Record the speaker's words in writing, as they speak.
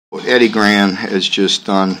Eddie Gran has just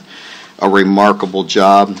done a remarkable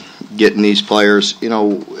job getting these players. You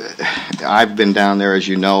know, I've been down there, as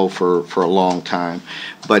you know, for a long time,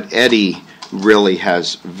 but Eddie really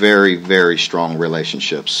has very, very strong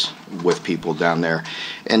relationships with people down there.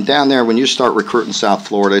 And down there, when you start recruiting South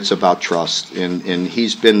Florida, it's about trust. And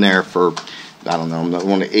he's been there for, I don't know, I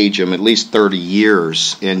want to age him, at least 30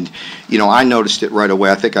 years. And, you know, I noticed it right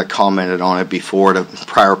away. I think I commented on it before at a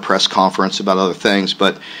prior press conference about other things.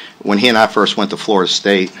 But when he and I first went to Florida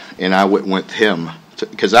State, and I went with him,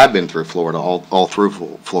 because I've been through Florida, all through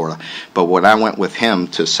Florida. But when I went with him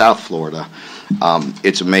to South Florida,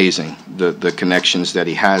 it's amazing, the connections that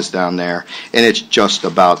he has down there. And it's just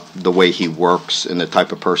about the way he works and the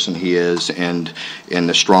type of person he is, and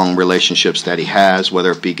the strong relationships that he has,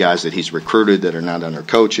 whether it be guys that he's recruited that are not under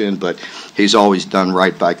coaching. But he's always done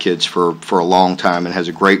right by kids for a long time and has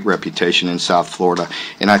a great reputation in South Florida.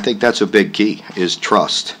 And I think that's a big key, is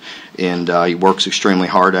trust. And he works extremely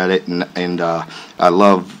hard at it, and I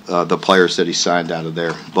love the players that he signed out of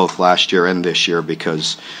there, both last year and this year,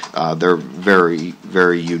 because they're very,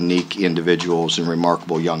 very unique individuals and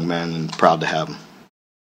remarkable young men, and proud to have them.